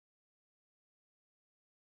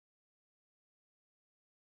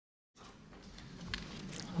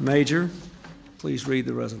Major, please read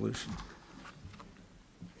the resolution.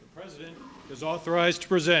 The President is authorized to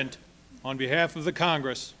present, on behalf of the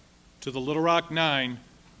Congress, to the Little Rock Nine,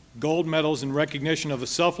 gold medals in recognition of the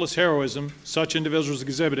selfless heroism such individuals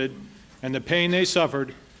exhibited and the pain they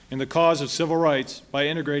suffered in the cause of civil rights by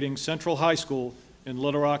integrating Central High School in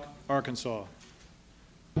Little Rock, Arkansas.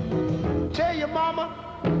 Tell your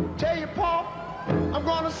mama, tell your pa, I'm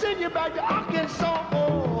going to send you back to Arkansas.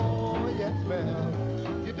 Oh, yes, ma'am.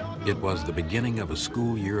 It was the beginning of a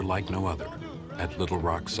school year like no other at Little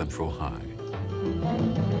Rock Central High.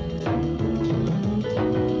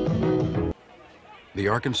 The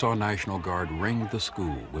Arkansas National Guard ringed the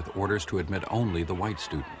school with orders to admit only the white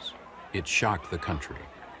students. It shocked the country.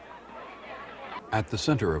 At the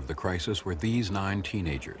center of the crisis were these 9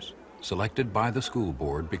 teenagers, selected by the school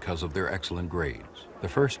board because of their excellent grades. The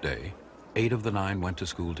first day, 8 of the 9 went to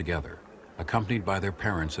school together, accompanied by their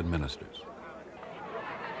parents and ministers.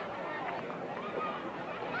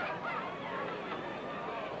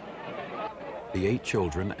 The 8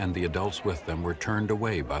 children and the adults with them were turned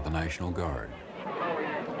away by the National Guard.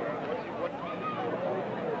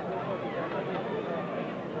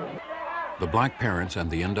 The black parents and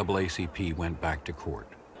the NAACP went back to court.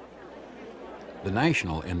 The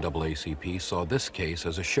national NAACP saw this case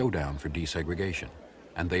as a showdown for desegregation,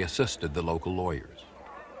 and they assisted the local lawyers.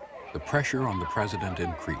 The pressure on the president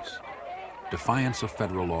increased. Defiance of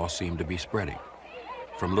federal law seemed to be spreading.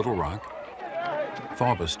 From Little Rock,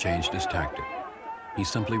 Faubus changed his tactic. He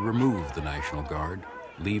simply removed the National Guard,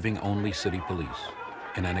 leaving only city police,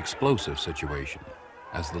 in an explosive situation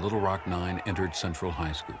as the Little Rock Nine entered Central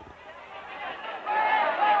High School.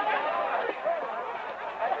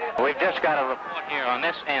 We've just got a report here on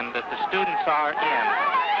this end that the students are in.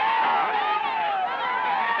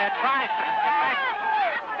 They're trying to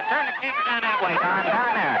turn the camera down that way, Don,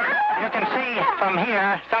 down there. You can see from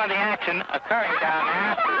here some of the action occurring down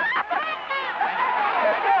there.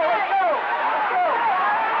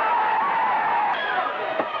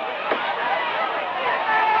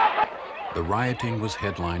 The rioting was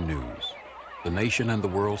headline news. The nation and the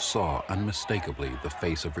world saw unmistakably the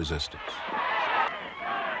face of resistance.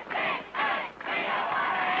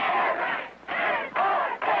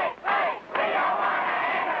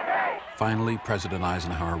 Finally, President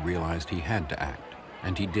Eisenhower realized he had to act,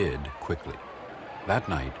 and he did quickly. That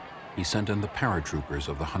night, he sent in the paratroopers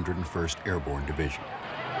of the 101st Airborne Division.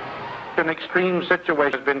 An extreme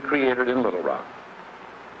situation has been created in Little Rock.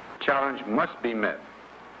 Challenge must be met,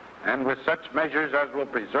 and with such measures as will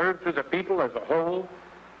preserve to the people as a whole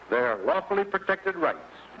their lawfully protected rights,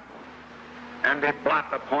 and a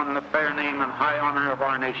blot upon the fair name and high honor of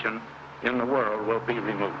our nation in the world will be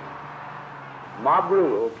removed. Mob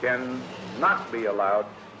rule can not be allowed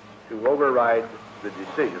to override the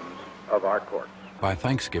decisions of our courts. By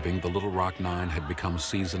Thanksgiving, the Little Rock Nine had become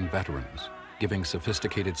seasoned veterans, giving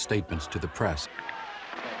sophisticated statements to the press.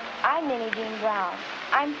 I'm Minnijean Brown.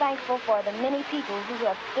 I'm thankful for the many people who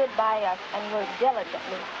have stood by us and worked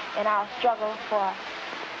diligently in our struggle for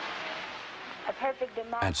a perfect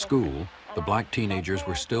democracy. At school, the black teenagers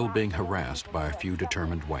were still being harassed by a few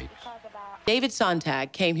determined whites. David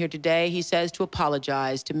Sontag came here today, he says, to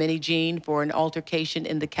apologize to Minnijean for an altercation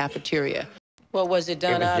in the cafeteria. What was it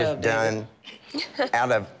done out of? It was just done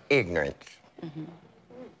out of ignorance. Mm-hmm.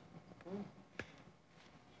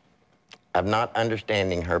 Of not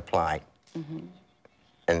understanding her plight. Mm-hmm.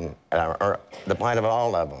 And the plight of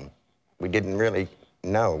all of them. We didn't really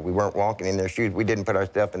know. We weren't walking in their shoes. We didn't put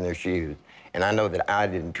ourselves in their shoes. And I know that I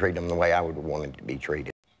didn't treat them the way I would have wanted to be treated.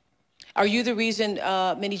 Are you the reason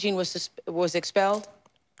Minnijean was expelled?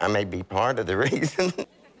 I may be part of the reason.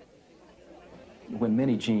 When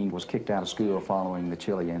Minnijean was kicked out of school following the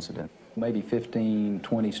chili incident, maybe 15,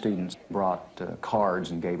 20 students brought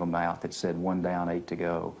cards and gave them out that said 1 down, 8 to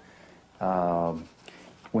go.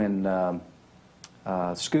 When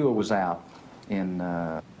school was out in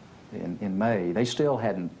May, they still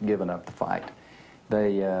hadn't given up the fight.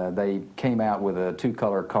 They came out with a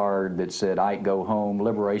 2-color card that said, "Ike, go home,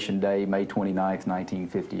 Liberation Day, May 29th,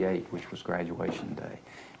 1958, which was graduation day.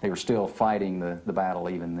 They were still fighting the battle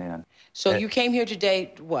even then. So you came here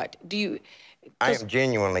today, what? I am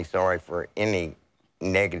genuinely sorry for any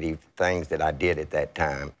negative things that I did at that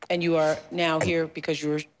time. And you are now here because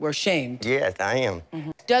you were ashamed? Yes, I am.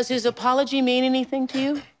 Mm-hmm. Does his apology mean anything to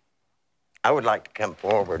you? I would like to come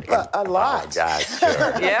forward and a lot. apologize to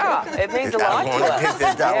her. Yeah, it means a lot to us.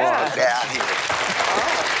 Yeah.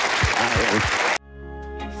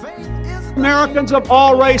 Americans of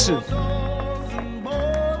all races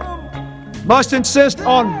must insist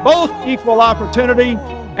on both equal opportunity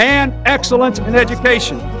and excellence in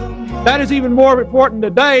education. That is even more important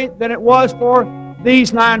today than it was for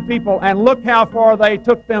these 9 people, and look how far they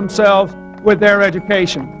took themselves with their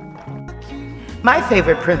education. My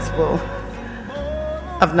favorite principle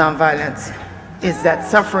of nonviolence is that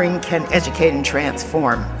suffering can educate and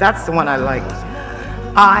transform. That's the one I like.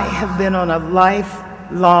 I have been on a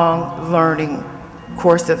lifelong learning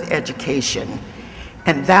course of education,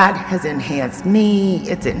 and that has enhanced me,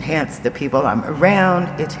 it's enhanced the people I'm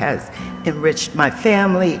around, it has enriched my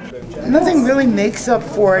family. Nothing really makes up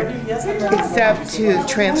for it except to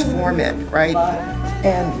transform it, right?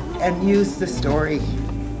 And use the story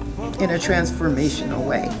in a transformational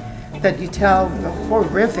way. That you tell the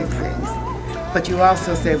horrific things, but you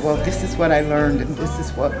also say, well, this is what I learned and this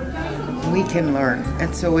is what we can learn.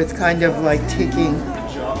 And so it's kind of like taking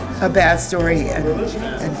a bad story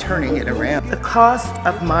and turning it around. The cost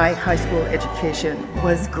of my high school education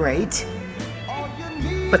was great,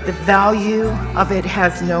 but the value of it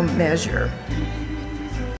has no measure.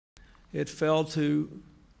 It fell to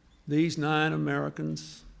these 9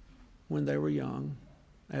 Americans when they were young,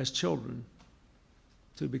 as children,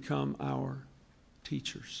 to become our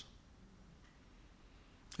teachers.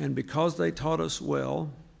 And because they taught us well,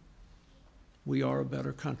 we are a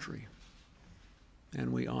better country,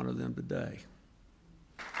 and we honor them today.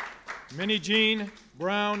 Minnijean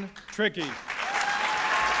Brown Trickey.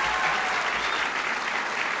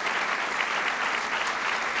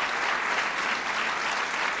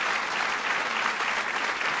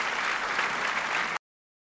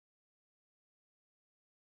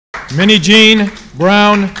 Minnijean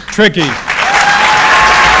Brown Trickey.